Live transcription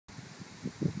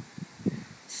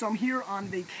So I'm here on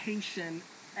vacation,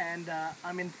 and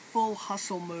I'm in full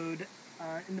hustle mode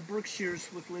in the Berkshires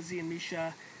with Lizzie and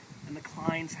Misha and the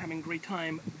clients, having a great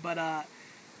time. But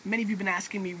many of you have been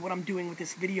asking me what I'm doing with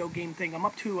this video game thing. I'm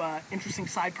up to an interesting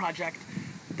side project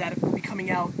that will be coming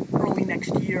out early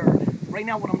next year. Right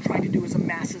now what I'm trying to do is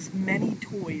amass as many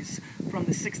toys from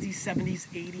the 60s, 70s,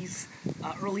 80s,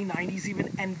 early 90s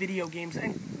even, and video games,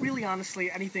 and really honestly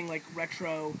anything like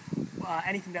retro,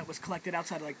 anything that was collected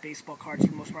outside of like baseball cards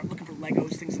for the most part, looking for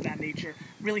Legos, things of that nature,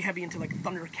 really heavy into like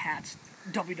Thundercats,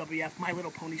 WWF, My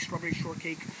Little Pony, Strawberry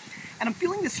Shortcake. And I'm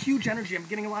feeling this huge energy. I'm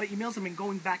getting a lot of emails. I've been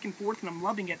going back and forth, and I'm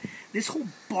loving it. This whole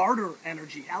barter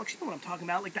energy. Alex, you know what I'm talking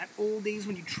about? Like that old days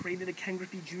when you traded a Ken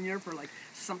Griffey Jr. for like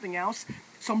something else.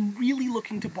 So I'm really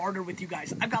looking to barter with you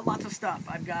guys. I've got lots of stuff.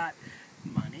 I've got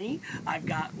money. I've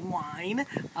got wine.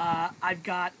 I've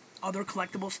got other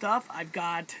collectible stuff. I've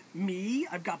got me.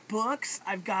 I've got books.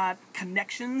 I've got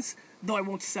connections, though I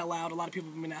won't sell out. A lot of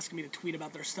people have been asking me to tweet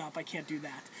about their stuff. I can't do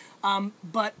that.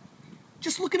 But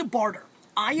just looking to barter.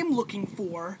 I am looking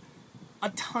for a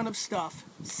ton of stuff,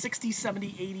 60s,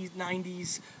 70s, 80s,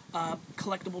 90s,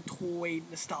 collectible toy,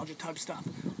 nostalgia type stuff.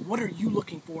 What are you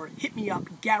looking for? Hit me up,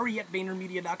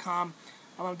 Gary@Vaynermedia.com.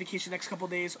 I'm on vacation the next couple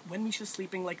of days. When Misha's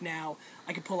sleeping, like now,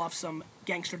 I can pull off some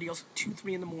gangster deals, 2,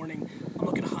 3 in the morning. I'm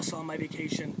looking to hustle on my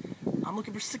vacation. I'm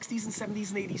looking for 60s and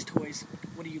 70s and 80s toys.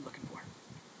 What are you looking for?